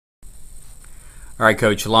All right,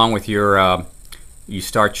 Coach. Along with your, you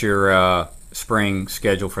start your spring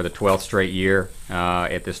schedule for the 12th straight year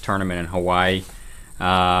at this tournament in Hawaii.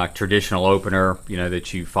 Traditional opener,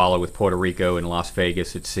 that you follow with Puerto Rico and Las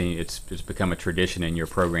Vegas. It's become a tradition in your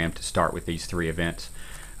program to start with these three events.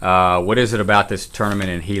 What is it about this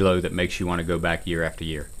tournament in Hilo that makes you want to go back year after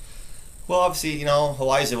year? Well, obviously,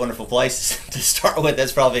 Hawaii's a wonderful place to start with.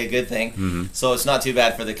 That's probably a good thing. Mm-hmm. So it's not too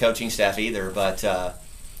bad for the coaching staff either. But,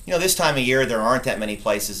 this time of year, there aren't that many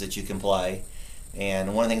places that you can play.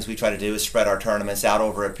 And one of the things we try to do is spread our tournaments out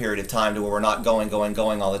over a period of time to where we're not going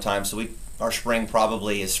all the time. So our spring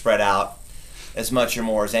probably is spread out as much or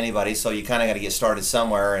more as anybody. So you kind of got to get started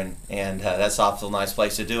somewhere, and that's also a nice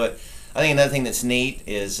place to do it. I think another thing that's neat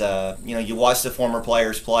is, you watch the former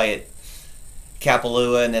players play at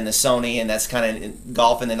Kapalua and then the Sony, and that's kind of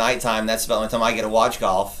golf in the nighttime. That's about the only time I get to watch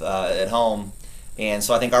golf at home. And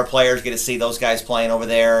so I think our players get to see those guys playing over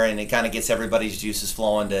there, and it kind of gets everybody's juices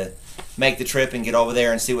flowing to make the trip and get over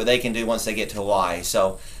there and see what they can do once they get to Hawaii.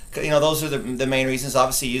 So, those are the main reasons.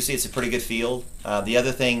 Obviously, usually it's a pretty good field. The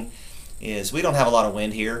other thing is we don't have a lot of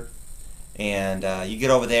wind here. And you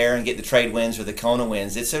get over there and get the trade winds or the Kona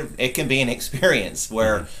winds. It can be an experience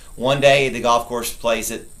where one day the golf course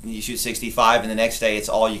plays it, you shoot 65, and the next day it's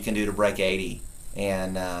all you can do to break 80.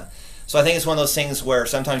 And so I think it's one of those things where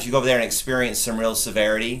sometimes you go over there and experience some real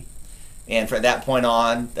severity. And from that point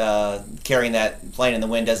on, carrying that plane in the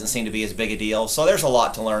wind doesn't seem to be as big a deal. So there's a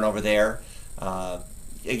lot to learn over there.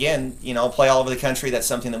 Again, play all over the country. That's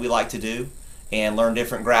something that we like to do. And learn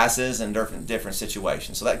different grasses and different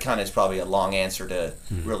situations. So that kind of is probably a long answer to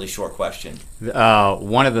a really short question.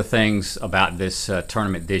 One of the things about this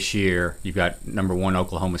tournament this year, you've got number 1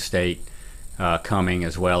 Oklahoma State coming,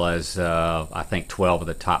 as well as I think 12 of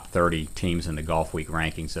the top 30 teams in the Golf Week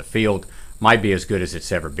rankings. The field might be as good as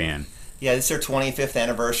it's ever been. Yeah, it's their 25th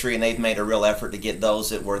anniversary, and they've made a real effort to get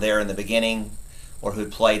those that were there in the beginning or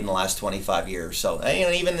who'd played in the last 25 years. So,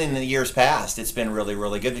 even in the years past, it's been really,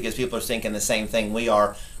 really good because people are thinking the same thing we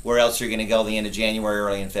are. Where else are you going to go the end of January,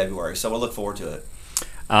 early in February? So we'll look forward to it.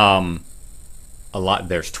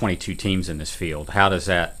 There's 22 teams in this field. How does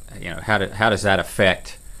that, how does that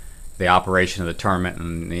affect the operation of the tournament?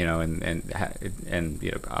 And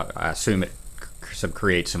I assume it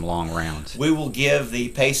creates some long rounds. We will give the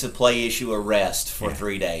pace of play issue a rest for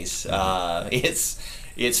 3 days.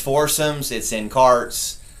 It's foursomes, it's in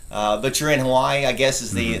carts, but you're in Hawaii. I guess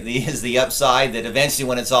is the upside that eventually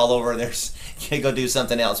when it's all over, you go do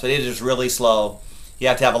something else. But it is really slow. You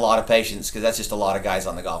have to have a lot of patience because that's just a lot of guys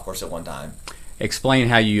on the golf course at one time. Explain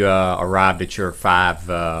how you arrived at your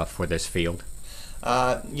 5 for this field.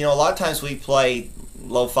 A lot of times we play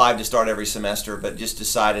low 5 to start every semester, but just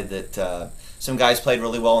decided that some guys played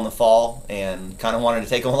really well in the fall and kind of wanted to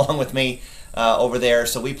take them along with me over there.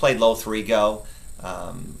 So we played low 3 go.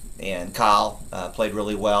 And Kyle played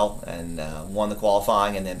really well and won the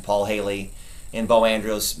qualifying, and then Paul Haley and Bo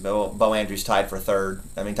Andrews tied for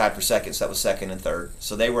second, so that was second and third.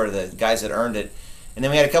 So they were the guys that earned it. And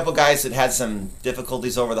then we had a couple guys that had some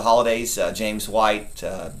difficulties over the holidays. James White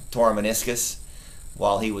tore a meniscus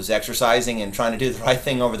while he was exercising and trying to do the right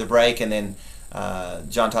thing over the break, and then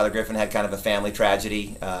John Tyler Griffin had kind of a family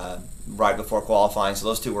tragedy right before qualifying, so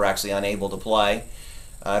those two were actually unable to play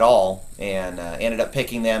at all, and ended up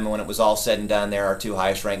picking them. And when it was all said and done, they're our 2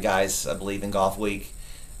 highest ranked guys, I believe, in Golf Week.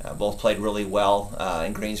 Both played really well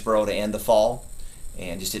in Greensboro to end the fall,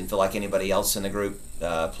 and just didn't feel like anybody else in the group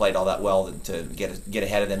played all that well to get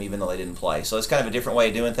ahead of them, even though they didn't play. So it's kind of a different way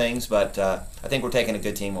of doing things, but I think we're taking a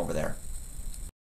good team over there.